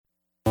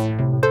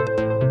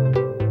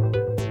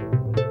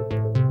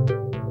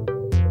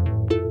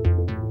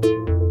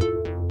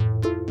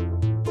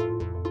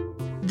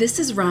This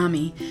is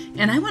Rami,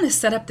 and I want to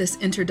set up this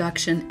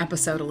introduction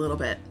episode a little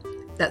bit.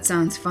 That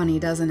sounds funny,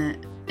 doesn't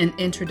it? An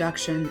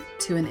introduction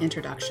to an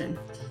introduction.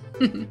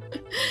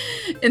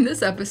 In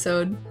this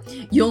episode,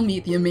 you'll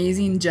meet the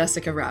amazing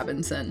Jessica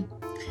Robinson.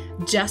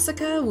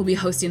 Jessica will be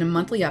hosting a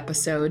monthly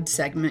episode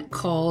segment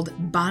called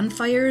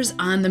Bonfires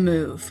on the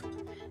Move.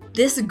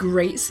 This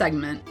great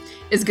segment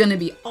is going to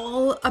be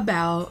all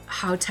about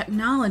how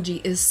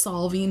technology is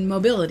solving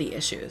mobility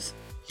issues.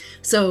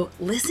 So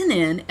listen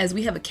in as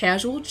we have a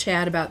casual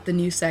chat about the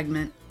new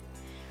segment.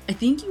 I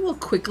think you will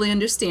quickly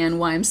understand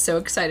why I'm so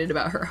excited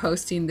about her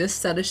hosting this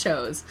set of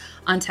shows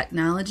on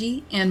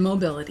technology and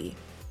mobility.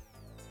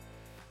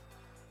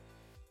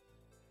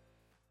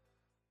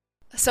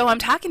 So I'm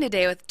talking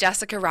today with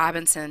Jessica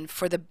Robinson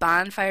for the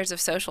Bonfires of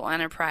Social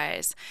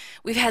Enterprise.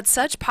 We've had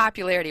such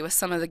popularity with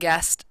some of the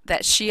guests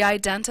that she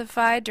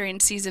identified during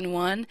season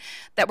 1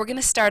 that we're going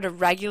to start a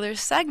regular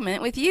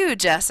segment with you,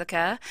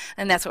 Jessica,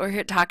 and that's what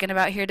we're talking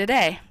about here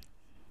today.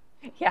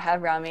 Yeah,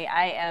 Rami,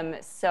 I am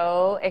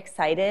so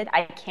excited.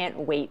 I can't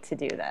wait to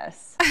do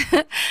this.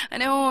 I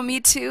know, me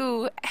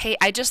too. Hey,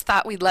 I just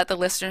thought we'd let the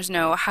listeners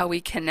know how we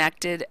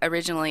connected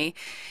originally.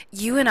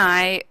 You and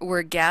I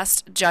were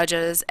guest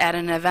judges at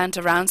an event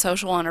around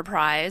social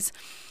enterprise,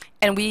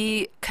 and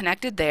we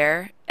connected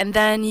there. And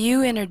then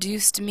you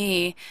introduced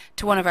me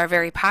to one of our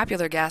very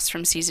popular guests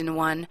from season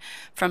 1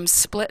 from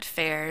Split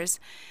Fairs,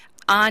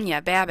 Anya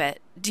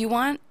Babbitt. Do you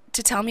want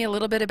to tell me a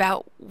little bit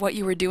about what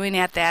you were doing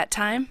at that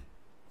time?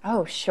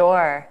 Oh,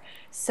 sure.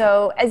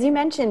 So as you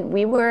mentioned,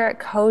 we were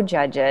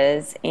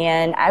co-judges,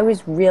 and I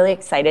was really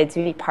excited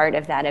to be part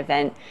of that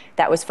event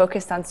that was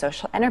focused on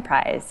social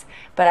enterprise.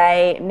 But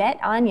I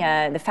met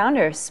Anya, the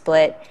founder of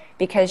Split,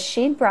 because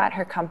she'd brought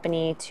her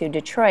company to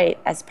Detroit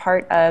as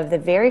part of the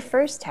very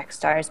first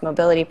Techstars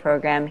mobility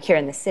program here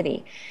in the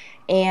city.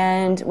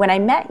 And when I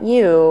met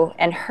you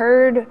and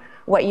heard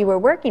what you were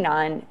working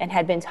on and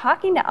had been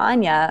talking to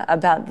Anya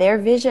about their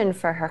vision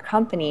for her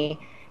company,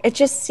 it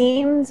just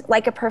seemed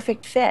like a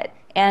perfect fit,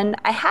 and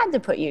I had to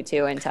put you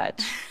two in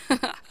touch.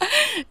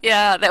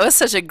 Yeah, that was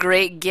such a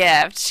great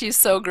gift. She's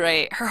so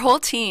great. Her whole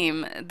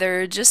team,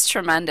 they're just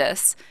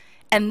tremendous.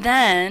 And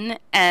then,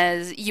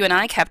 as you and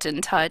I kept in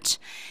touch,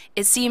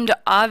 it seemed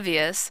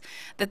obvious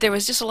that there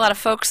was just a lot of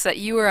folks that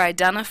you were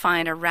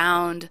identifying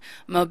around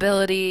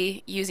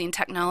mobility, using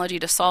technology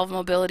to solve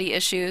mobility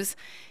issues.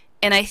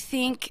 And I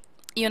think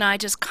you and I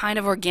just kind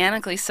of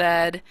organically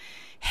said,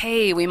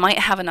 hey, we might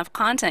have enough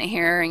content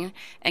here,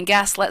 and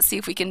guess, let's see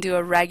if we can do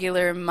a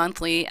regular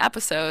monthly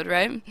episode,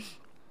 right?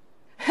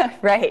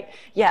 Right.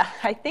 Yeah,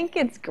 I think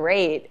it's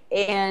great.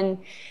 And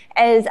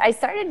as I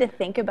started to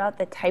think about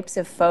the types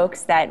of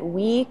folks that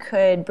we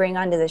could bring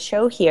onto the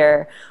show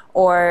here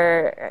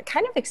or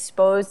kind of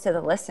expose to the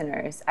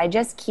listeners, I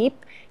just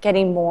keep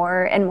getting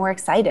more and more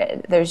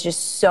excited. There's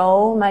just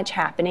so much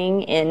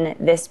happening in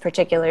this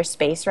particular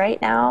space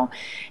right now,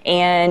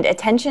 and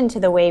attention to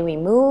the way we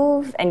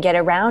move and get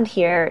around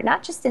here,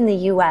 not just in the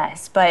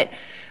US, but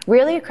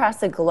really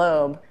across the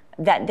globe,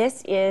 that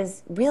this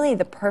is really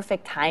the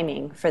perfect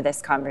timing for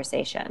this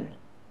conversation.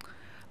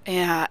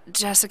 Yeah,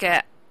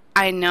 Jessica,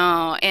 I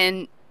know.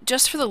 And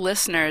just for the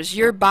listeners,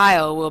 your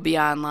bio will be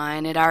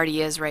online. It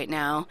already is right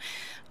now.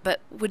 But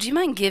would you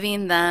mind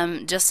giving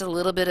them just a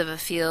little bit of a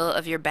feel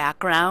of your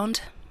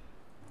background?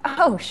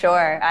 Oh,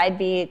 sure. I'd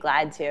be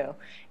glad to.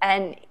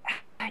 And,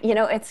 you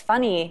know, it's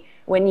funny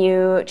when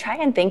you try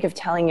and think of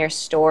telling your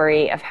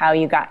story of how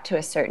you got to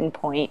a certain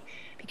point,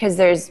 because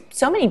there's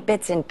so many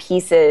bits and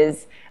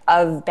pieces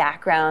of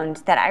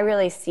background that I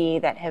really see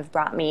that have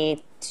brought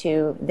me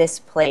to this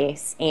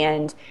place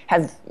and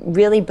have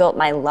really built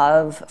my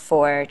love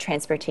for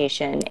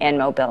transportation and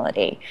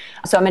mobility.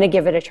 So I'm going to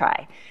give it a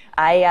try.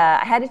 I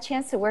had a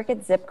chance to work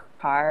at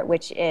Zipcar,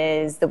 which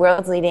is the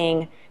world's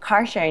leading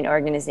car sharing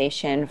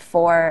organization,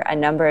 for a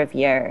number of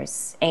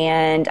years.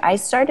 And I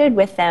started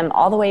with them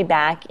all the way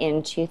back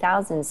in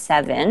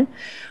 2007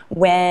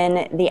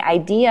 when the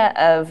idea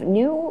of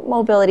new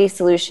mobility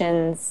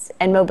solutions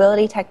and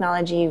mobility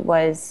technology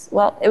was,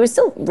 well, it was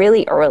still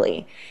really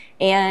early.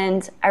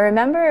 And I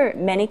remember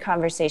many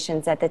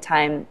conversations at the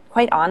time,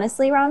 quite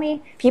honestly,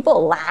 Rami,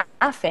 people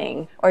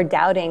laughing or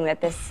doubting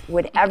that this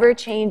would ever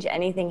change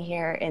anything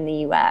here in the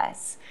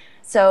US.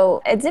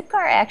 So at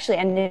Zipcar, I actually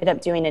ended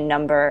up doing a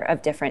number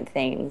of different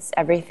things,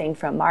 everything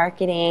from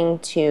marketing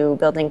to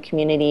building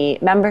community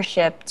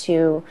membership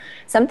to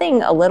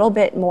something a little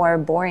bit more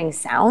boring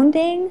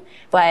sounding,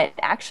 but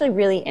actually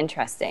really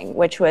interesting,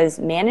 which was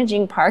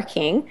managing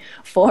parking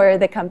for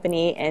the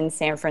company in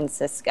San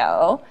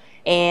Francisco.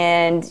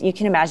 And you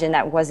can imagine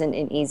that wasn't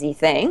an easy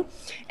thing.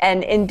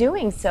 And in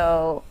doing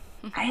so,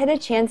 I had a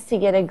chance to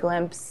get a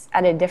glimpse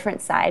at a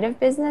different side of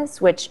business,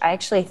 which I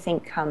actually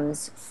think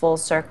comes full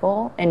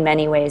circle in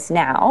many ways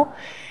now.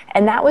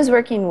 And that was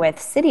working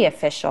with city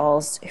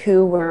officials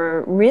who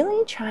were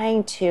really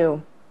trying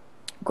to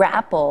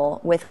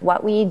grapple with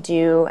what we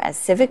do as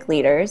civic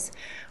leaders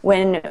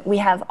when we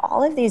have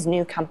all of these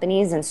new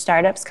companies and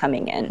startups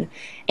coming in.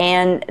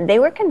 And they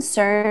were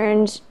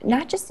concerned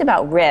not just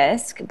about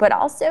risk, but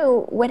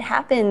also what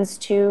happens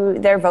to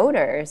their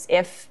voters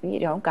if,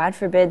 God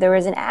forbid, there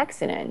was an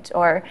accident.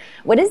 Or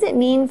what does it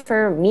mean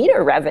for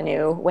meter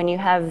revenue when you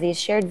have these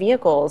shared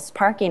vehicles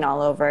parking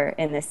all over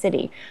in the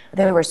city?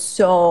 There were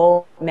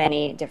so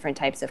many different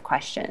types of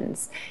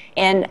questions.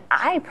 And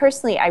I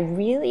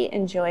really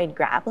enjoyed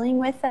grappling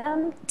with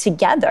them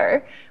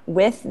together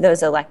with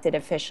those elected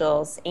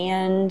officials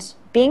and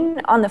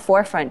being on the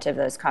forefront of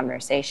those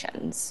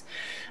conversations.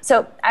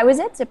 So I was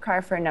at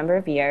Zipcar for a number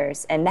of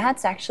years, and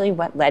that's actually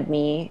what led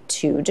me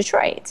to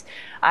Detroit.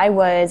 I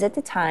was at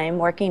the time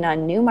working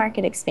on new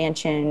market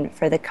expansion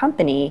for the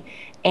company,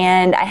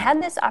 and I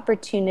had this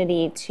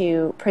opportunity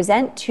to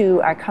present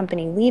to our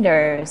company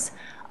leaders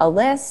a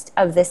list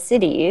of the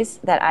cities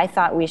that I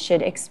thought we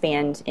should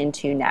expand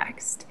into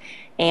next.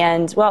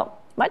 And well,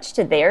 much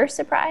to their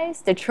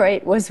surprise,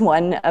 Detroit was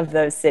one of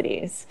those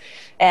cities.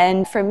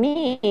 And for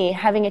me,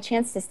 having a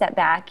chance to step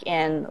back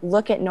and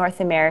look at North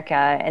America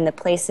and the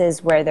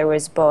places where there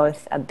was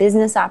both a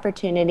business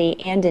opportunity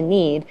and a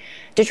need,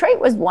 Detroit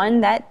was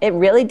one that it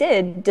really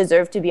did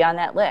deserve to be on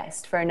that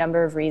list for a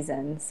number of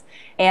reasons.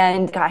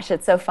 And gosh,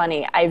 it's so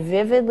funny. I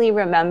vividly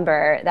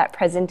remember that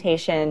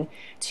presentation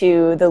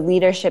to the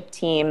leadership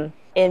team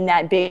in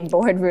that big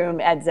boardroom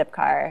at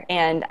Zipcar.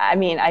 And I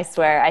mean, I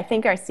swear, I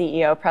think our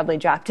CEO probably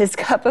dropped his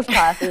cup of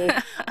coffee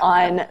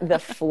on the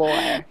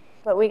floor.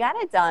 But we got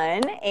it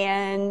done.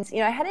 And,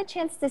 I had a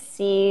chance to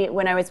see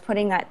when I was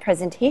putting that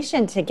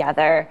presentation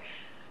together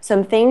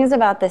some things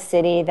about the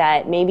city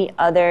that maybe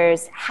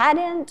others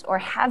hadn't or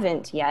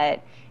haven't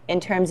yet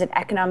in terms of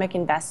economic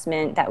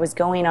investment that was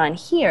going on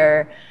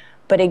here.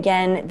 But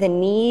again, the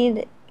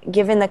need,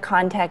 given the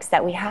context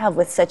that we have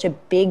with such a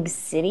big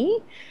city,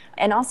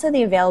 and also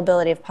the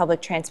availability of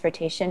public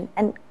transportation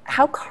and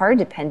how car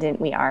dependent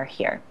we are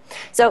here.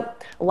 So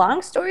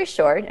long story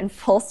short, and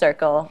full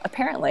circle,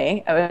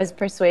 apparently I was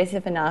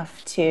persuasive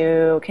enough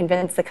to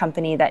convince the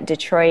company that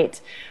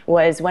Detroit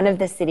was one of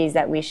the cities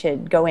that we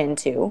should go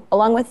into,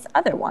 along with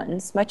other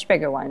ones, much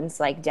bigger ones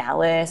like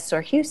Dallas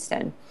or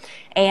Houston.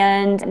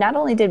 And not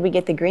only did we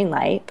get the green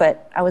light,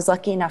 but I was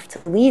lucky enough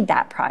to lead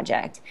that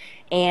project.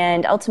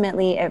 And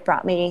ultimately it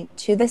brought me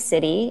to the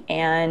city,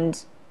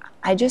 and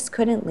I just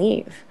couldn't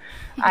leave.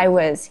 I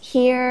was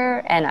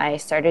here and I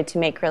started to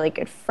make really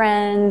good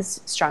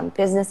friends, strong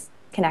business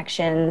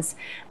connections.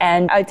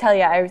 And I tell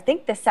you, I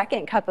think the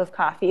second cup of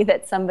coffee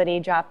that somebody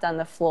dropped on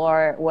the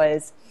floor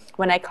was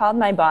when I called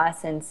my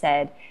boss and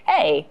said,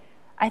 hey,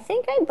 I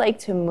think I'd like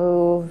to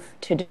move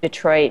to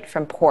Detroit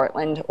from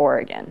Portland,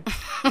 Oregon.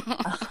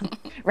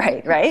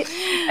 Right.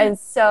 And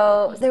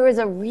so there was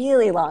a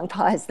really long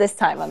pause this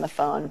time on the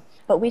phone.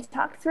 But we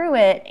talked through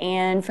it,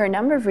 and for a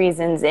number of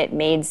reasons, it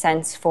made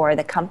sense for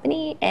the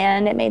company,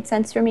 and it made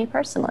sense for me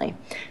personally.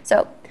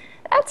 So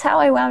that's how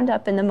I wound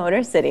up in the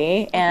Motor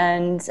City,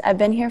 and I've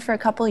been here for a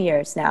couple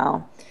years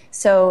now.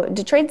 So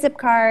Detroit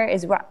Zipcar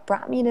is what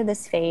brought me to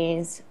this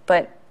phase,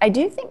 but I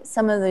do think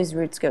some of those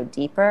roots go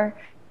deeper.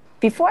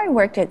 Before I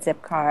worked at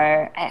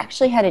Zipcar, I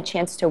actually had a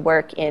chance to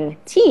work in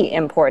tea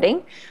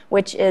importing,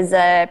 which is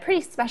a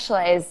pretty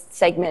specialized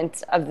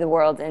segment of the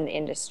world in the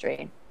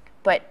industry.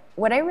 But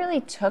what I really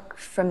took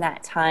from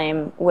that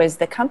time was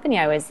the company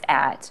I was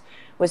at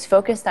was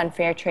focused on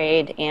fair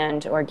trade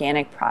and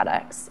organic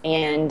products.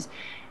 And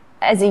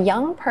as a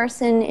young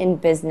person in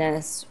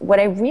business, what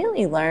I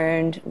really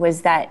learned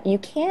was that you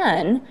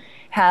can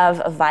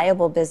have a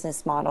viable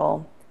business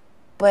model,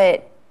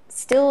 but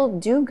still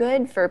do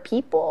good for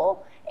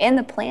people and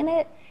the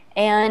planet.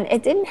 And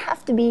it didn't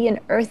have to be an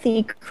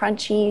earthy,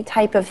 crunchy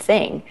type of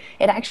thing.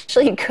 It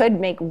actually could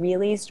make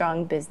really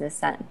strong business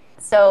sense.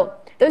 So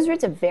those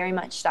roots have very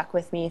much stuck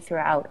with me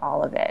throughout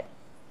all of it.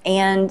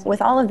 And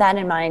with all of that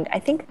in mind, I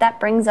think that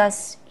brings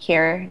us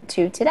here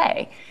to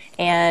today.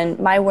 And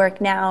my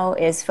work now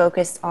is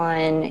focused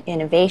on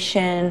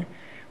innovation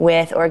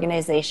with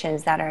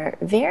organizations that are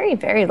very,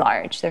 very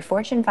large. They're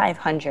Fortune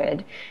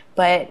 500,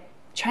 but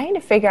trying to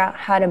figure out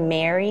how to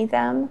marry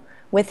them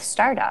with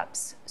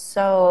startups.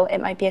 So it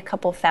might be a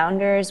couple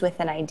founders with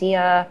an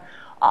idea,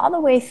 all the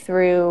way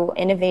through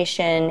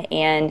innovation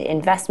and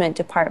investment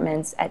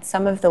departments at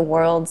some of the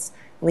world's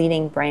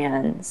leading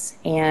brands.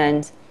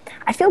 And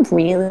I feel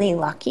really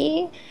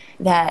lucky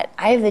that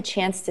I have the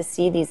chance to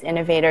see these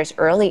innovators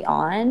early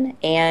on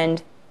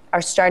and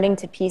are starting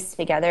to piece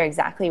together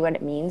exactly what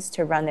it means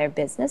to run their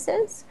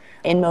businesses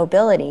in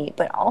mobility,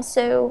 but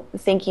also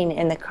thinking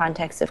in the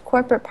context of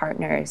corporate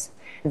partners,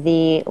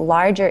 the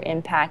larger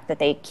impact that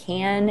they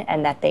can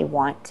and that they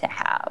want to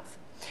have.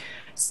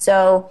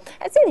 So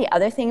I'd say the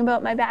other thing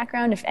about my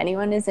background, if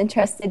anyone is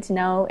interested to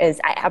know,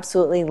 is I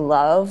absolutely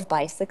love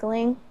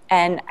bicycling.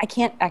 And I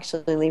can't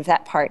actually leave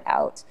that part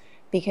out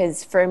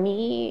because for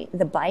me,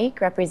 the bike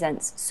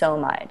represents so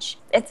much.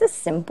 It's a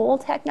simple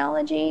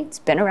technology. It's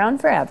been around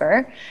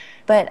forever.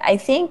 But I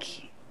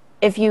think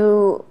if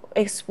you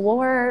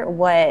explore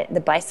what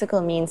the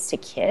bicycle means to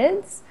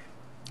kids,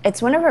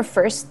 it's one of our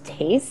first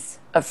tastes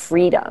of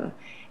freedom.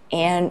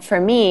 And for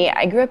me,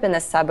 I grew up in the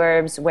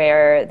suburbs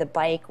where the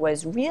bike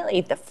was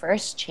really the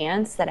first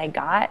chance that I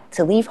got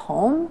to leave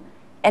home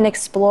and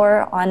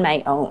explore on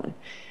my own.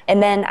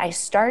 And then I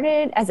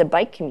started as a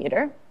bike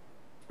commuter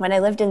when I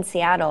lived in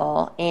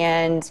Seattle,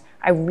 and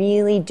I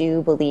really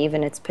do believe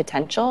in its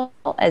potential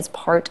as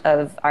part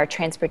of our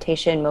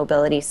transportation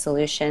mobility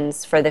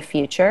solutions for the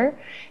future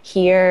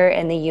here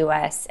in the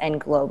US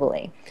and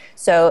globally.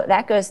 So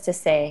that goes to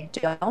say,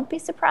 don't be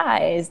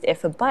surprised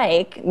if a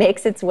bike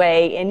makes its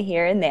way in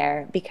here and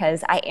there,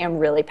 because I am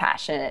really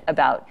passionate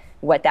about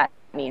what that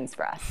means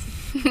for us.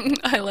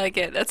 I like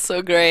it. That's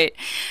so great.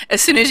 As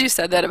soon as you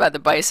said that about the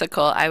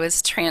bicycle, I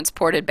was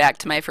transported back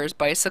to my first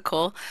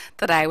bicycle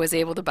that I was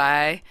able to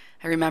buy.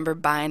 I remember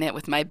buying it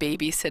with my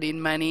babysitting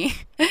money.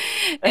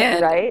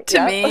 And Right? to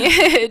Yep. me,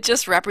 it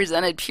just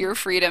represented pure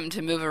freedom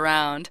to move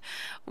around.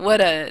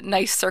 What a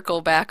nice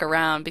circle back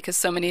around, because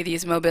so many of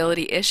these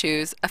mobility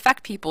issues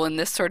affect people in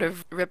this sort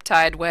of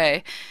riptide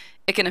way.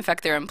 It can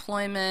affect their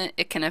employment.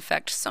 It can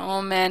affect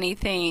so many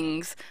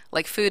things,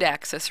 like food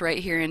access right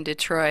here in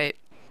Detroit.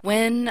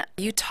 When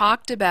you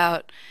talked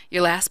about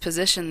your last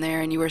position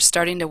there and you were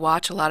starting to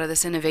watch a lot of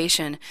this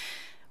innovation,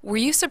 were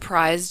you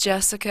surprised,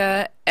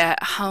 Jessica,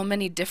 at how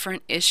many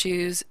different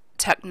issues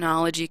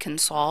technology can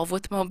solve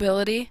with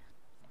mobility?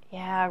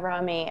 Yeah,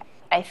 Rami,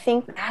 I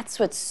think that's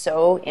what's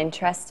so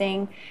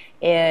interesting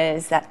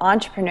is that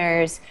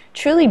entrepreneurs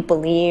truly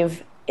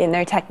believe in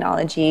their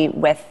technology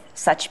with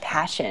such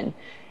passion.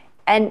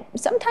 And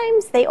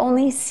sometimes they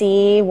only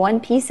see one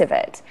piece of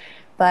it.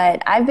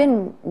 But I've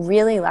been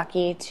really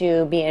lucky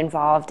to be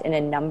involved in a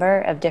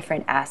number of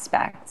different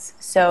aspects.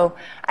 So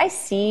I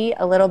see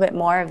a little bit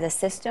more of the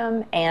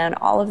system and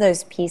all of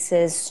those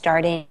pieces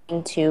starting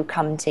to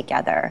come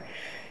together.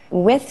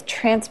 With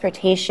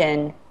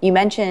transportation, you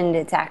mentioned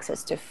it's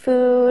access to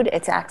food,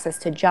 it's access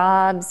to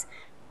jobs.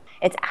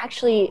 It's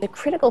actually a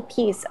critical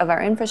piece of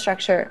our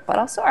infrastructure, but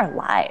also our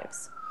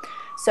lives.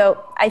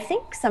 So I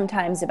think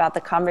sometimes about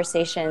the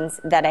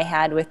conversations that I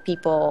had with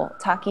people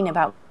talking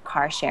about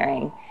car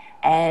sharing,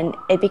 and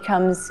it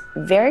becomes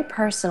very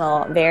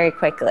personal very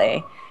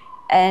quickly.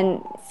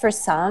 And for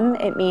some,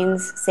 it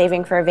means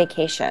saving for a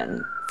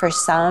vacation. For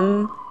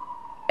some,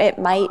 it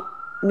might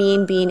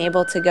mean being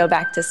able to go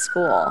back to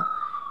school.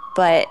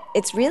 But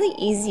it's really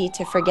easy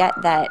to forget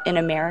that in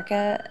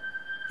America,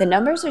 the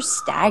numbers are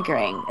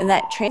staggering, and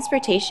that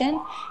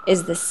transportation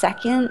is the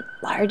second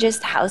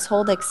largest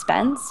household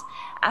expense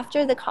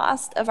after the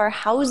cost of our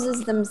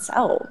houses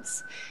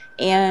themselves.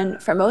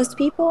 And for most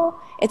people,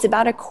 it's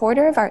about a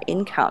quarter of our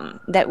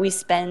income that we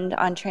spend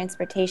on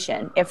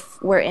transportation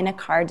if we're in a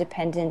car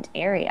dependent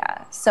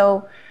area.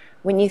 So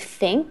when you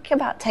think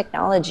about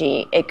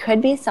technology, it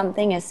could be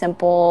something as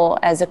simple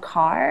as a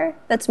car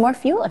that's more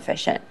fuel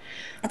efficient.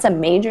 That's a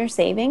major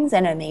savings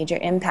and a major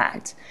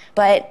impact.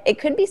 But it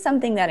could be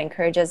something that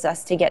encourages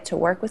us to get to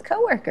work with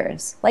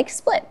coworkers, like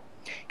Split.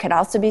 It could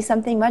also be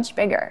something much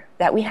bigger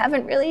that we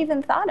haven't really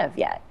even thought of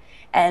yet.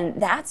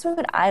 And that's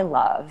what I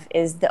love,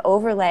 is the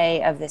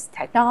overlay of this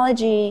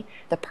technology,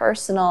 the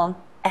personal,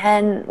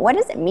 and what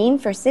does it mean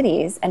for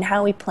cities and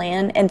how we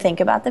plan and think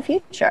about the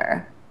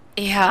future.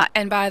 Yeah,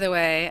 and by the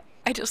way,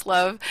 I just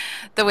love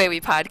the way we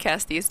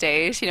podcast these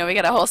days. You know, we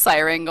got a whole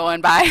siren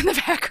going by in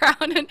the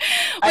background, and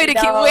I way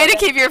know. to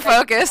keep your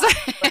focus.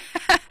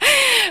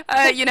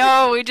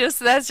 We just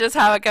that's just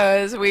how it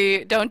goes.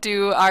 We don't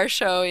do our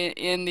show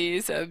in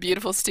these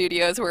beautiful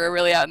studios. We're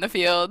really out in the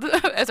field,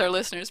 as our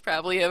listeners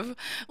probably have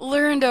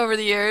learned over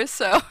the years.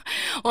 So,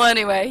 well,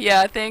 anyway,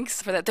 yeah,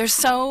 thanks for that. There's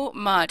so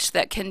much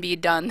that can be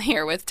done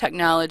here with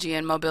technology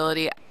and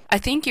mobility. I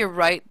think you're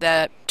right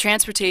that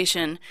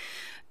transportation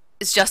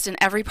is just in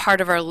every part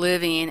of our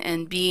living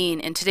and being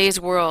in today's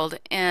world.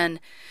 And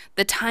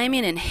the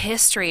timing and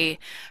history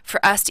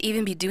for us to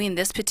even be doing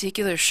this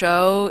particular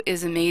show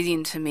is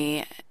amazing to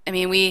me. I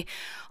mean, we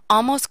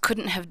almost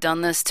couldn't have done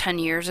this 10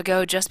 years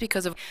ago just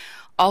because of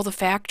all the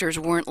factors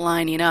weren't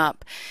lining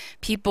up.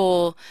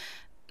 People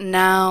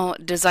now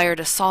desire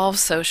to solve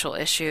social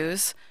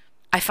issues.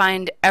 I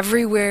find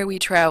everywhere we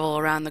travel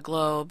around the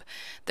globe,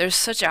 there's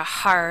such a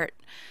heart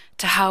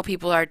to how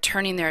people are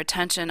turning their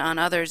attention on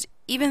others,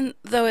 even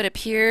though it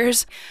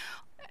appears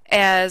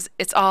as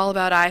it's all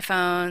about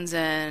iPhones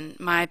and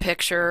my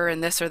picture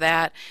and this or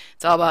that,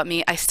 it's all about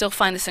me. I still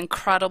find this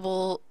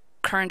incredible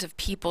current of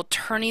people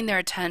turning their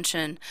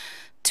attention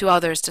to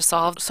others to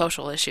solve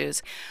social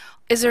issues.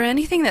 Is there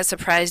anything that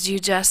surprised you,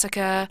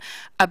 Jessica,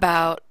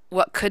 about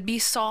what could be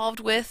solved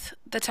with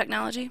the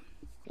technology?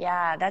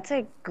 Yeah, that's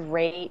a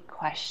great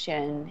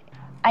question.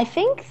 I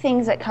think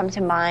things that come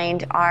to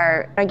mind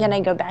are, again, I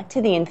go back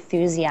to the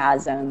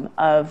enthusiasm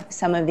of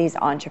some of these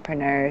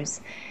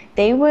entrepreneurs.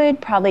 They would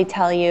probably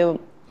tell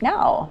you,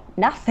 no,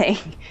 nothing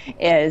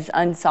is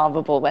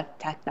unsolvable with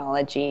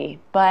technology.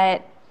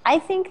 But I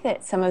think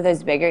that some of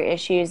those bigger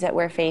issues that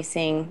we're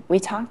facing, we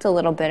talked a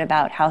little bit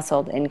about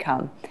household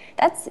income.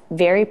 That's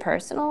very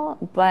personal,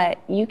 but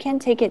you can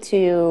take it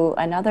to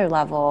another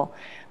level,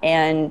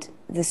 and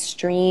the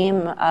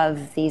stream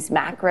of these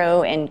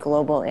macro and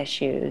global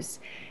issues.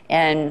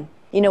 And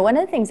One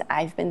of the things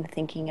I've been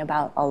thinking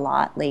about a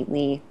lot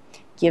lately,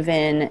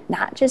 given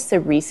not just the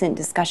recent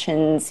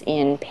discussions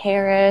in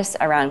Paris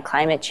around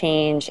climate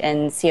change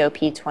and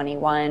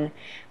COP21,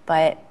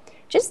 but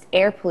just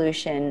air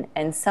pollution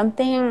and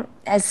something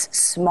as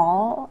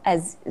small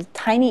as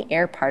tiny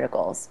air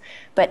particles,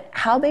 but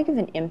how big of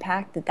an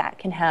impact that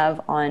can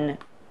have on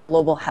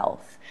global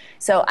health.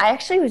 So I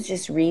actually was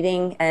just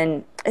reading,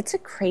 and it's a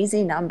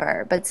crazy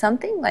number, but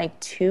something like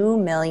 2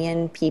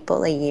 million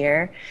people a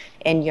year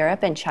in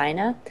Europe and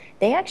China,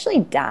 they actually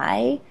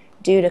die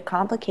due to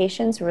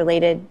complications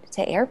related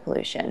to air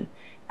pollution.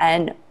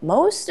 And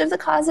most of the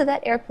cause of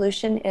that air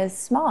pollution is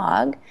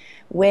smog,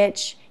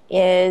 which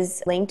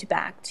is linked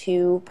back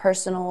to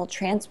personal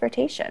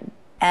transportation.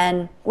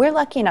 And we're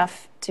lucky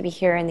enough to be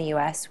here in the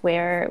US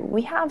where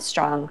we have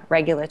strong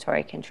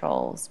regulatory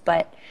controls.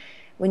 But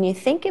when you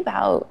think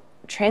about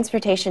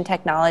transportation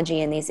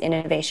technology and these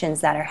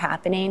innovations that are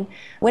happening,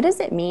 what does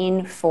it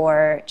mean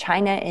for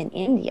China and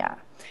India?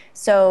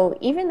 So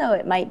even though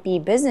it might be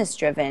business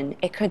driven,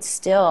 it could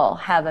still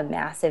have a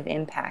massive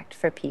impact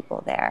for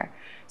people there.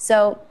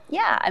 So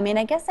yeah, I mean,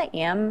 I guess I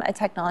am a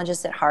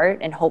technologist at heart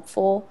and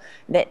hopeful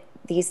that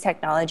these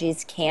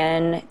technologies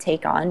can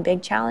take on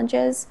big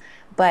challenges.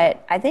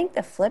 But I think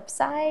the flip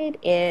side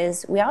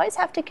is we always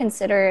have to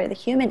consider the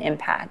human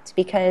impact,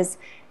 because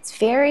it's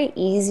very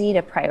easy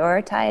to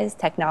prioritize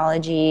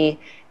technology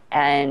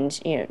and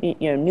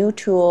new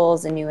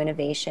tools and new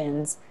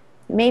innovations,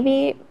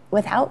 maybe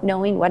without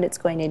knowing what it's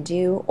going to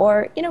do,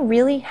 or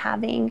really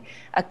having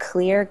a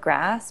clear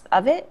grasp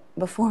of it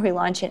before we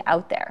launch it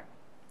out there.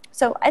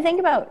 So I think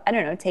about, I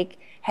don't know, take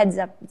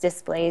heads-up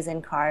displays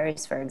in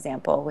cars, for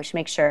example, which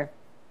make sure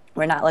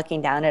we're not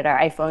looking down at our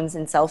iPhones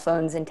and cell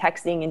phones and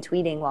texting and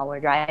tweeting while we're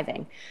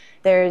driving.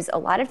 There's a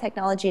lot of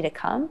technology to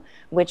come,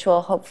 which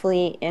will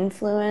hopefully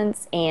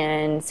influence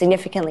and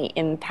significantly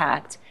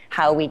impact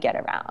how we get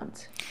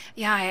around.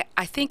 Yeah,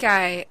 I think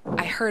I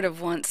heard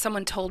of one.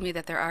 Someone told me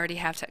that they already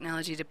have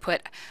technology to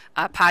put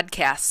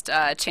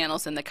podcast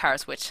channels in the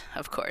cars, which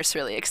of course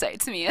really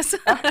excites me as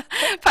a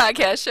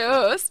podcast show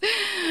host.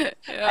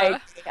 Yeah.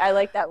 I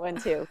like that one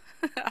too.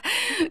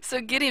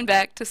 So getting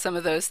back to some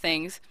of those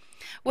things,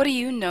 what are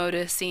you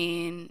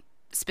noticing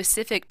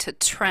specific to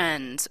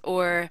trends,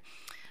 or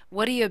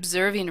what are you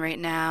observing right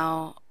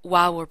now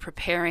while we're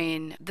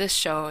preparing this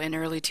show in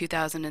early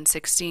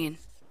 2016?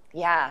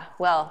 Yeah,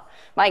 well,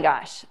 my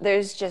gosh,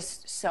 there's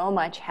just so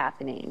much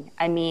happening.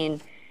 I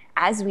mean,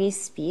 as we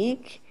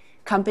speak,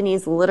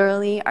 companies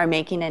literally are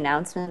making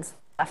announcements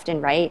left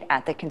and right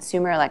at the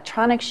Consumer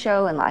Electronics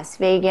Show in Las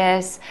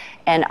Vegas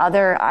and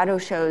other auto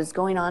shows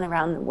going on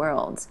around the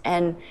world.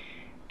 And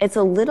it's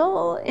a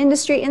little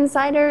industry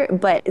insider,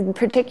 but in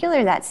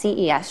particular that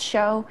CES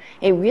show,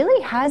 it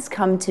really has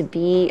come to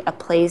be a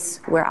place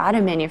where auto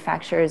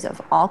manufacturers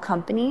of all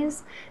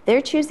companies, they're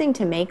choosing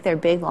to make their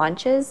big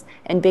launches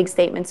and big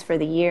statements for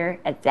the year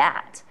at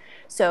that.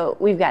 So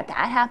we've got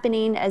that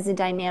happening as a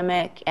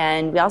dynamic,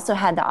 and we also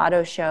had the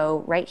auto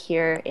show right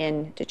here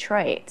in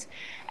Detroit.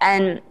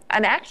 And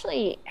I'm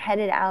actually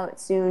headed out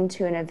soon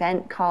to an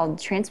event called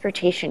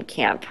Transportation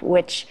Camp,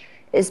 which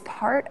is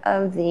part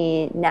of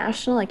the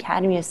National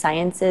Academy of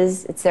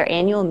Sciences. It's their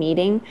annual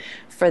meeting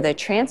for the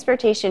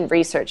Transportation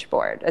Research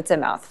Board. It's a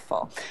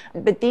mouthful.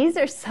 But these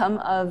are some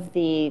of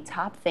the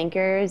top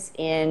thinkers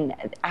in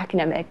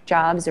academic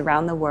jobs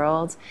around the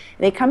world.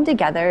 They come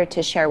together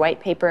to share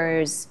white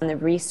papers on the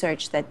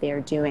research that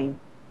they're doing.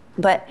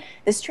 But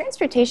this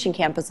transportation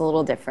camp is a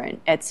little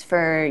different. It's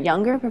for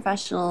younger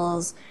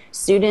professionals,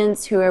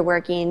 students who are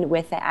working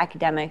with the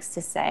academics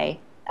to say,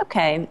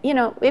 okay,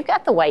 we've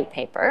got the white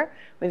paper,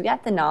 we've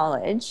got the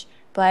knowledge,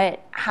 but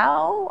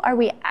how are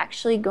we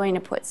actually going to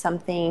put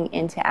something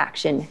into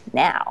action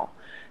now?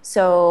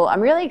 So I'm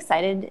really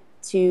excited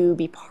to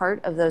be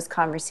part of those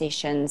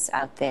conversations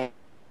out there.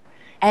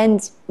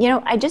 And,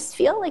 I just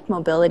feel like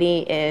mobility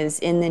is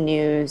in the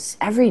news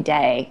every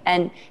day.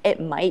 And it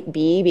might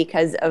be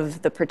because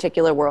of the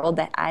particular world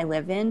that I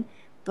live in,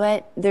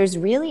 but there's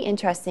really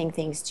interesting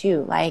things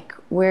too. Like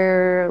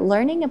we're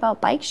learning about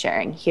bike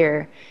sharing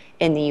here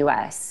in the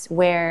US,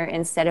 where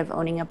instead of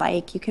owning a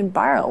bike, you can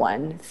borrow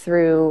one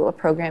through a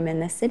program in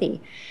the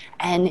city.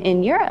 And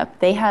in Europe,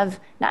 they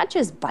have not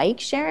just bike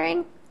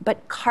sharing,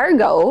 but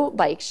cargo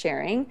bike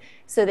sharing,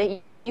 so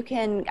that you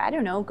can, I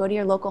don't know, go to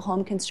your local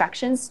home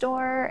construction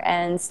store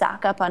and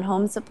stock up on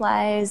home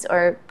supplies,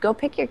 or go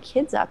pick your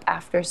kids up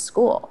after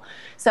school.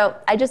 So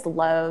I just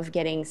love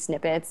getting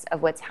snippets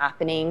of what's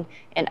happening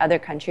in other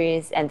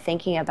countries and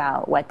thinking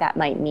about what that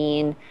might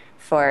mean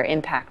for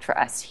impact for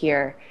us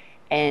here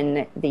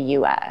in the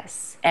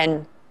US.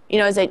 And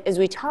as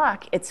we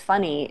talk, it's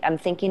funny, I'm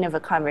thinking of a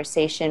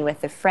conversation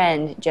with a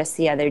friend just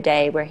the other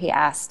day where he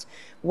asked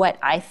what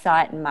I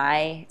thought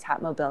my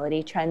top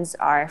mobility trends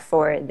are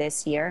for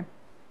this year.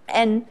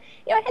 And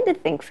I had to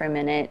think for a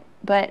minute.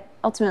 but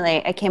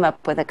ultimately I came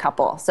up with a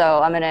couple.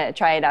 So I'm going to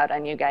try it out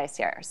on you guys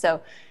here.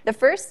 So the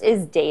first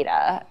is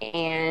data.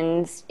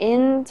 And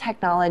in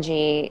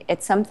technology,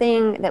 it's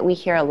something that we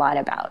hear a lot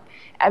about.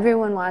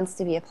 Everyone wants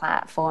to be a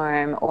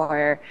platform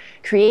or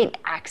create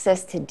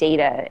access to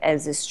data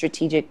as a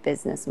strategic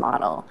business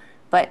model.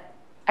 But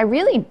I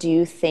really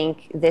do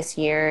think this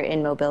year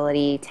in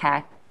mobility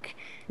tech,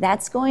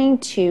 that's going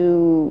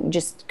to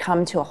just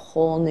come to a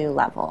whole new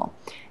level.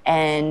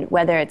 And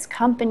whether it's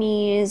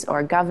companies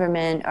or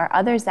government or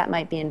others that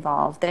might be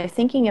involved, they're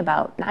thinking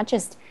about not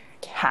just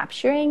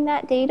capturing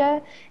that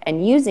data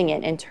and using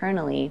it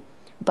internally,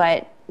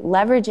 but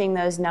leveraging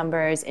those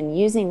numbers and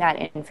using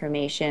that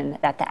information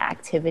that the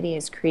activity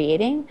is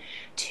creating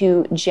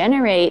to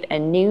generate a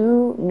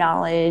new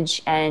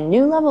knowledge and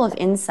new level of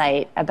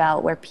insight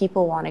about where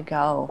people want to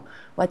go,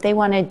 what they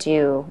want to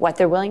do, what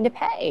they're willing to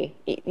pay,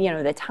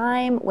 the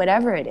time,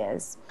 whatever it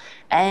is.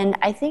 And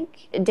I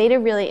think data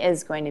really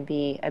is going to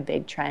be a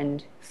big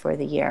trend for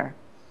the year.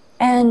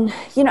 And,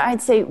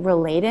 I'd say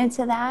related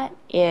to that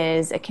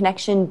is a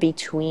connection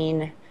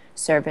between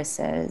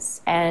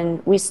services.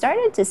 And we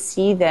started to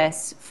see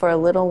this for a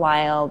little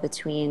while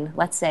between,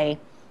 let's say,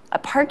 a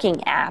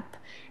parking app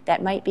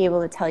that might be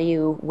able to tell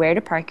you where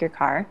to park your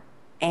car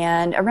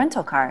and a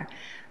rental car.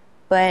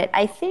 But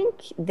I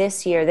think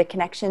this year the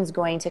connection's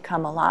going to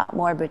come a lot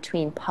more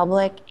between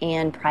public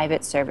and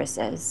private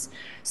services.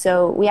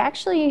 So we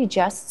actually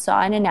just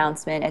saw an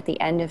announcement at the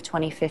end of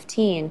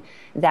 2015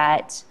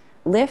 that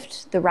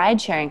Lyft, the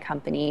ride-sharing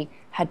company,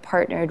 had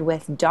partnered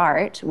with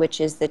DART,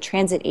 which is the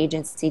transit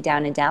agency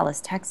down in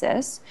Dallas,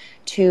 Texas,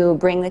 to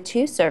bring the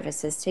two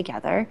services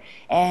together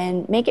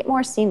and make it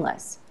more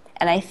seamless.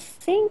 And I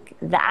think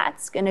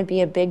that's going to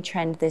be a big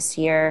trend this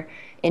year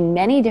in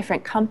many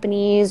different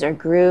companies or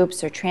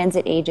groups or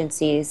transit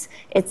agencies.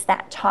 It's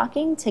that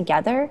talking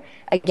together,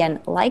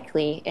 again,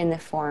 likely in the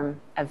form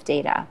of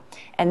data.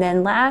 And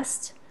then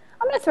last,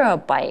 I'm going to throw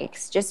out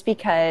bikes just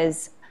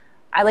because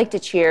I like to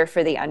cheer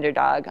for the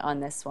underdog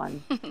on this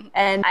one.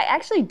 And I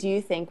actually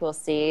do think we'll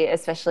see,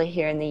 especially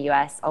here in the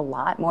US, a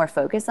lot more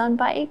focus on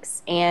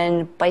bikes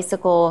and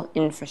bicycle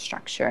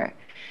infrastructure.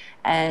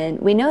 And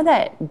we know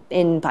that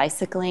in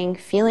bicycling,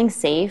 feeling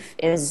safe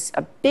is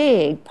a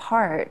big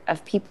part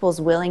of people's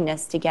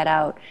willingness to get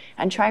out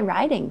and try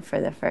riding for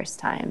the first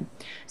time.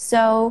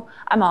 So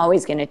I'm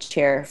always going to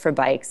cheer for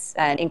bikes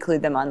and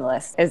include them on the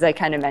list, as I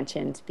kind of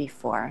mentioned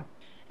before.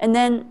 And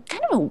then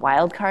kind of a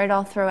wild card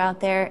I'll throw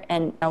out there,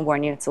 and I'll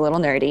warn you, it's a little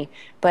nerdy,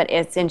 but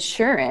it's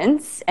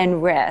insurance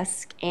and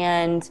risk.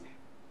 And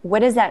what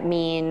does that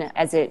mean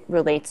as it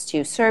relates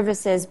to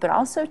services, but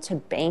also to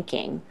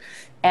banking?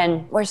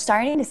 And we're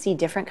starting to see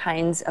different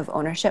kinds of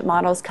ownership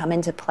models come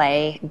into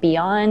play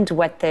beyond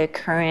what the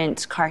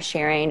current car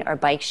sharing or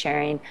bike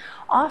sharing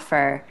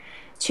offer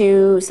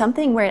to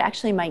something where it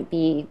actually might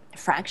be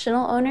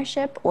fractional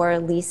ownership or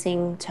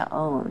leasing to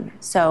own.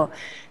 So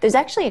there's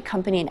actually a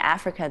company in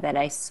Africa that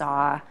I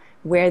saw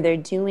where they're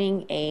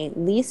doing a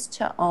lease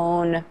to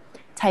own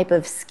type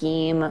of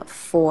scheme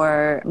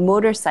for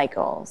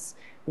motorcycles,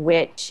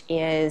 which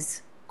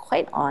is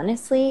quite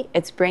honestly,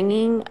 it's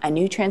bringing a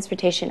new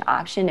transportation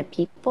option to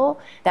people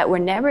that were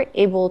never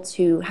able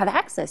to have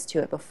access to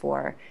it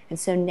before. And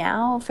so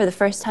now, for the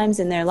first times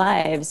in their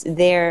lives,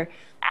 they're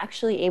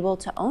actually able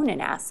to own an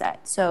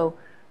asset. So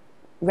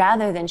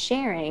rather than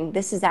sharing,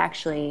 this is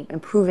actually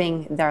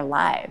improving their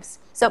lives.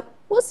 So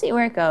we'll see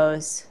where it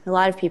goes. A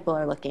lot of people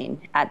are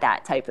looking at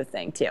that type of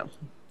thing too.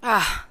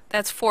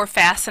 That's four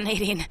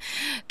fascinating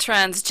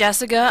trends.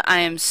 Jessica, I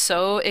am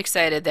so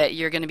excited that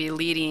you're going to be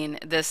leading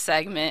this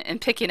segment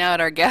and picking out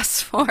our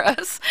guests for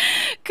us.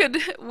 Could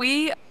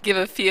we give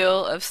a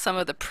feel of some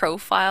of the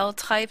profile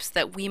types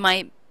that we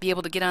might be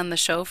able to get on the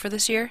show for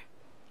this year?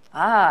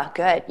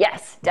 Good.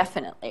 Yes,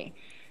 definitely.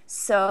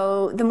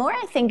 So the more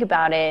I think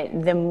about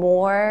it, the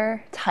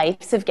more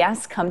types of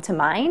guests come to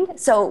mind.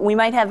 So we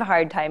might have a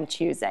hard time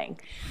choosing.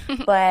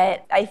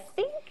 But I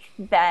think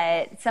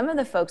that some of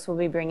the folks we'll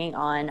be bringing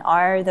on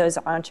are those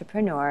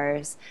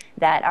entrepreneurs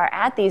that are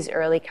at these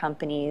early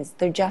companies.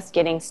 They're just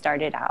getting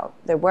started out.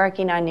 They're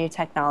working on new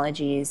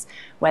technologies,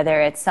 whether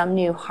it's some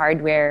new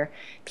hardware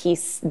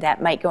piece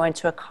that might go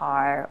into a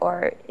car,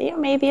 or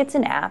maybe it's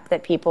an app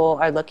that people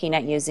are looking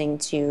at using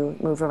to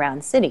move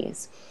around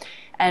cities.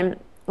 And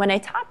when I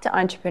talk to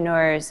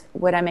entrepreneurs,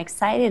 what I'm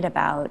excited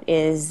about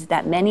is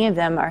that many of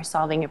them are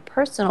solving a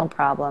personal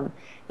problem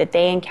that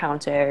they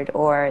encountered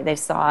or they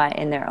saw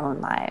in their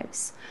own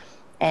lives.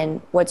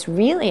 And what's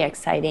really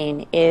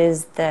exciting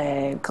is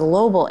the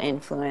global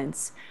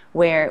influence,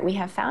 where we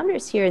have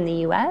founders here in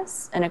the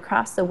US and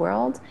across the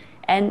world,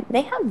 and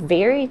they have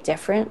very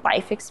different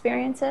life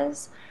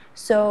experiences.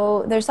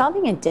 So they're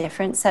solving a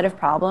different set of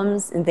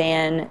problems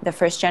than the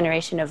first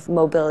generation of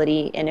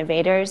mobility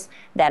innovators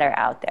that are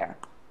out there.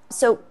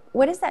 So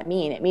what does that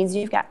mean? It means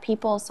you've got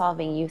people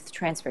solving youth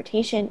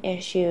transportation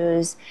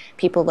issues,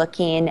 people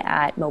looking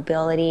at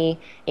mobility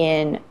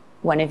in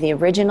one of the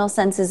original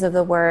senses of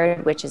the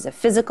word, which is a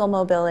physical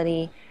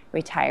mobility,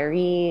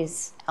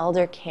 retirees,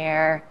 elder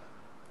care,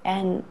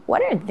 and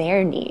what are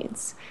their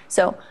needs?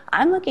 So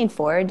I'm looking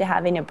forward to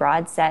having a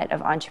broad set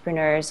of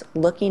entrepreneurs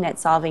looking at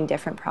solving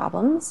different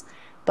problems,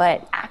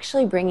 but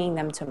actually bringing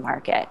them to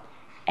market.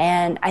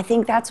 And I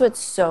think that's what's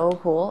so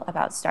cool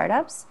about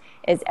startups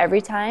is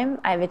every time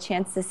I have a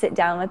chance to sit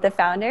down with the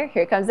founder,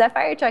 here comes that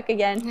fire truck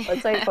again.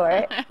 Let's wait for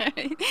it.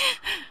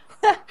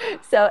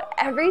 So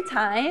every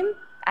time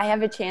I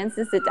have a chance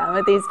to sit down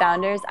with these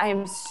founders, I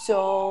am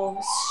so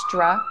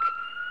struck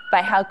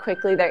by how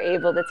quickly they're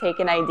able to take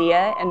an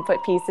idea and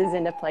put pieces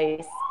into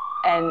place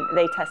and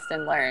they test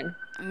and learn.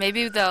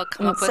 Maybe they'll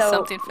come And up with so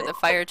something for the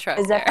fire truck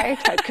as that there.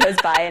 fire truck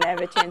goes by and I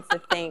have a chance to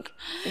think,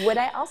 what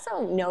I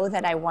also know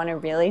that I want to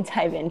really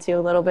dive into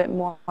a little bit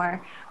more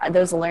are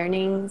those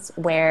learnings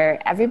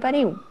where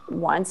everybody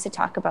wants to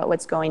talk about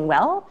what's going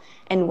well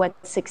and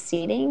what's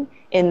succeeding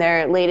in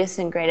their latest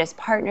and greatest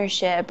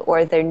partnership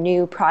or their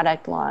new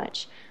product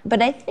launch.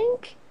 But I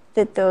think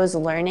that those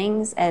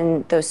learnings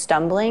and those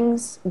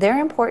stumblings, they're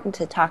important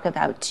to talk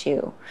about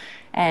too.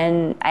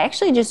 And I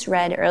actually just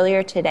read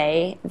earlier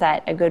today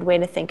that a good way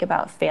to think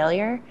about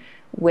failure,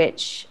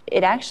 which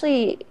it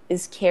actually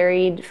is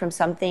carried from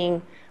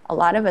something a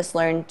lot of us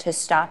learned to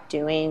stop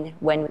doing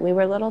when we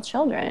were little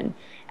children.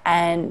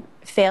 And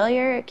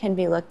failure can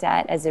be looked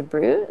at as a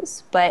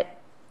bruise, but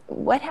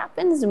what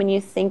happens when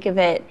you think of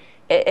it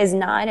is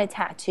not a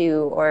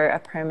tattoo or a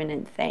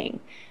permanent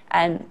thing?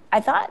 And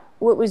I thought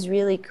what was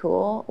really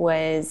cool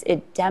was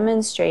it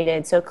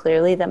demonstrated so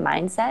clearly the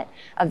mindset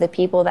of the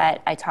people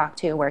that I talked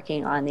to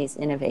working on these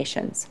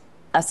innovations.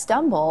 A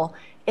stumble,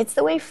 it's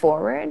the way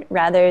forward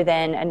rather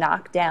than a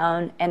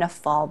knockdown and a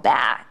fall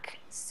back.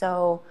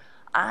 So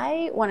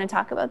I want to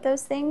talk about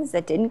those things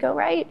that didn't go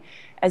right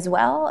as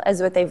well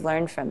as what they've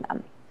learned from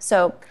them.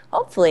 So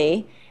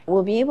hopefully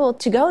we'll be able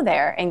to go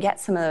there and get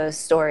some of those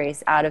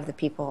stories out of the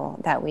people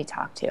that we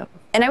talk to.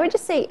 And I would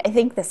just say, I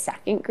think the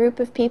second group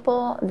of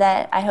people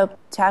that I hope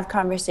to have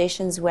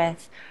conversations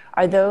with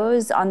are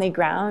those on the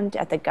ground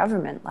at the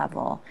government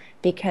level,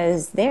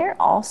 because they're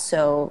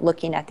also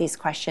looking at these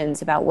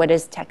questions about what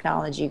is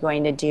technology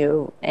going to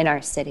do in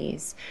our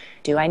cities?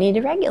 Do I need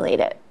to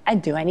regulate it?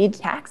 Do I need to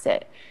tax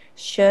it?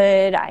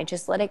 Should I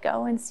just let it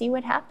go and see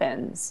what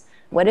happens?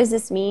 What does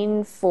this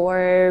mean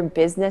for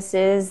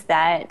businesses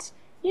that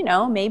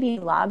maybe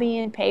lobby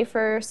and pay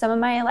for some of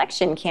my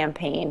election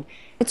campaign?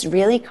 It's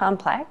really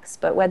complex,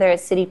 but whether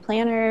it's city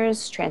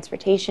planners,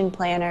 transportation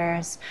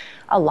planners,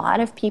 a lot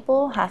of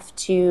people have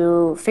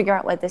to figure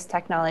out what this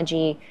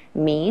technology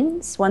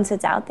means once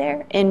it's out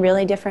there in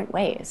really different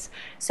ways.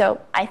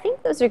 So I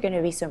think those are going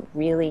to be some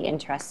really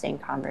interesting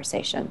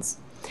conversations.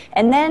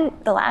 And then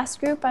the last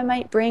group I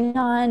might bring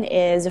on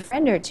is a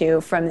friend or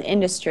two from the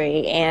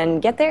industry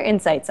and get their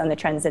insights on the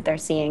trends that they're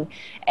seeing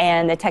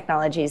and the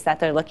technologies that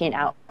they're looking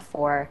out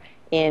for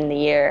in the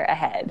year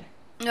ahead.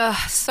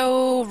 Ugh,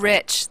 so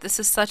rich. This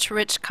is such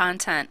rich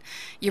content.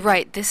 You're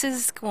right. This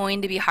is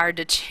going to be hard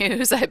to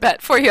choose, I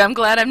bet, for you. I'm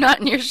glad I'm not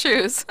in your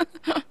shoes.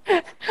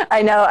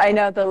 I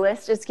know. The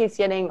list just keeps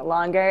getting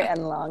longer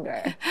and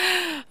longer.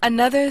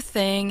 Another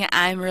thing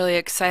I'm really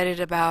excited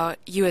about,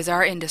 you as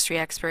our industry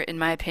expert, in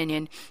my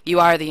opinion,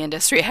 you are the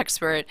industry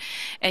expert,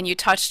 and you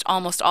touched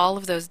almost all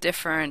of those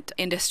different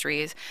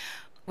industries,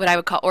 what I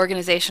would call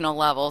organizational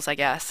levels, I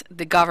guess.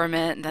 The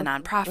government, the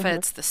Mm-hmm.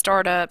 nonprofits, the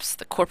startups,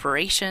 the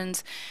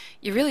corporations.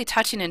 You're really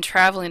touching and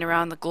traveling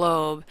around the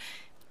globe.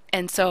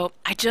 And so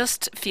I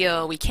just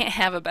feel we can't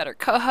have a better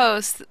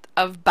co-host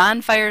of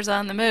Bonfires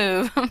on the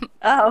Move.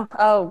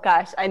 Oh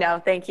gosh, I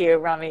know. Thank you,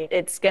 Rami.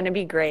 It's going to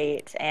be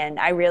great. And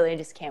I really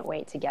just can't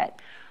wait to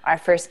get our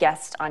first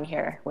guest on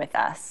here with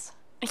us.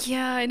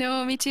 Yeah, I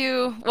know, me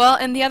too. Well,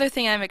 and the other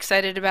thing I'm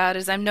excited about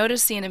is I'm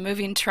noticing a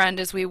moving trend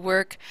as we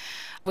work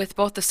with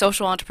both the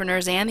social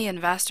entrepreneurs and the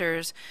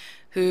investors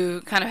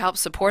who kind of help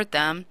support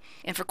them.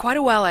 And for quite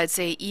a while, I'd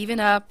say even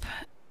up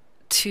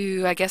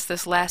to, I guess,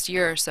 this last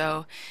year or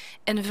so,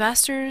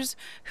 investors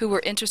who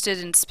were interested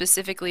in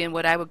specifically in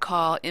what I would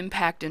call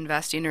impact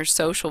investing or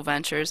social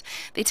ventures,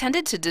 they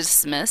tended to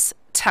dismiss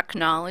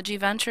technology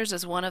ventures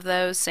as one of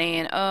those,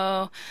 saying,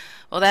 oh,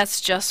 well,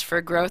 that's just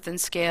for growth and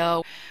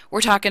scale.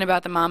 We're talking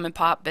about the mom and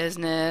pop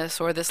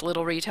business or this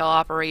little retail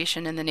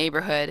operation in the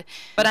neighborhood.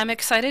 But I'm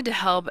excited to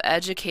help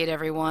educate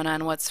everyone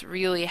on what's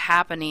really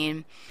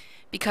happening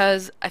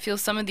because I feel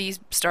some of these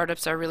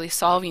startups are really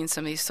solving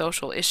some of these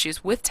social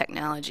issues with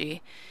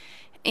technology.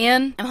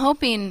 And I'm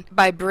hoping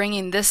by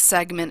bringing this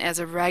segment as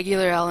a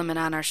regular element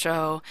on our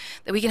show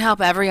that we can help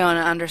everyone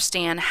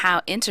understand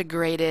how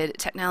integrated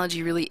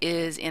technology really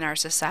is in our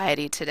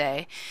society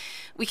today.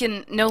 We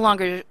can no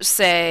longer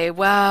say,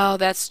 well,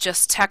 that's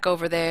just tech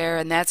over there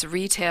and that's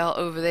retail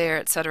over there,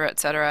 et cetera, et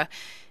cetera.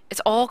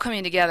 It's all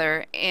coming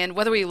together, and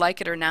whether we like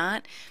it or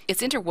not,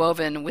 it's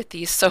interwoven with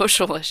these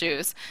social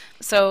issues.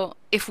 So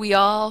if we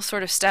all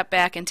sort of step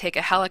back and take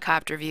a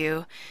helicopter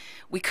view,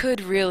 we could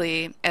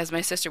really, as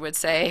my sister would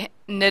say,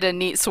 knit a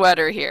neat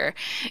sweater here.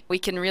 We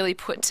can really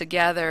put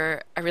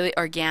together a really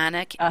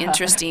organic, Uh-huh.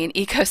 interesting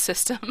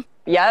ecosystem.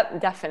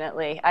 Yep,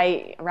 definitely.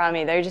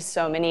 Rami, there are just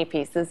so many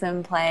pieces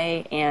in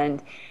play,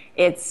 and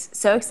it's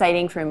so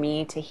exciting for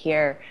me to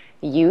hear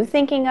you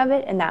thinking of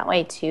it in that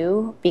way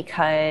too,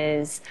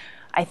 because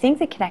I think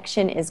the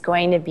connection is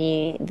going to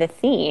be the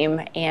theme,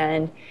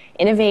 and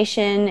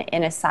innovation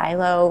in a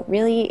silo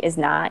really is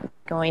not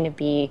going to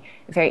be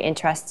very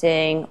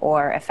interesting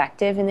or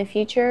effective in the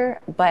future.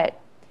 But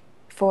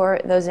for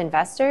those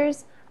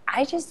investors,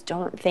 I just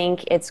don't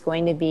think it's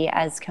going to be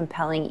as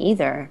compelling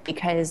either,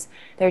 because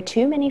there are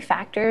too many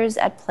factors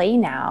at play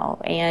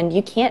now, and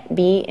you can't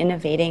be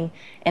innovating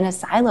in a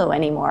silo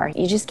anymore.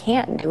 You just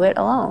can't do it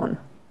alone.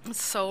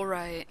 So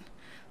right.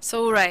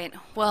 So right.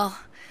 Well,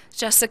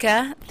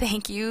 Jessica,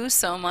 thank you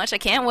so much. I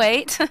can't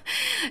wait.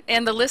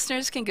 And the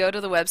listeners can go to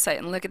the website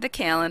and look at the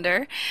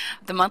calendar.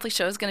 The monthly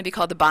show is going to be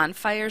called The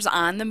Bonfires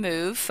on the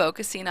Move,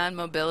 focusing on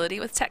mobility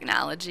with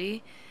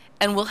technology.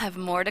 And we'll have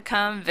more to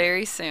come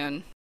very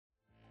soon.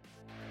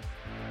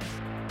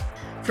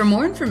 For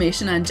more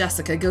information on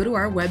Jessica, go to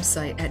our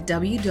website at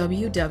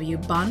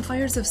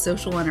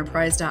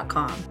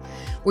www.bonfiresofsocialenterprise.com,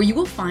 where you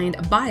will find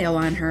a bio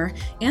on her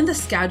and the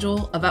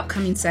schedule of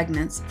upcoming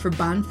segments for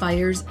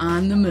Bonfires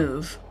on the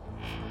Move.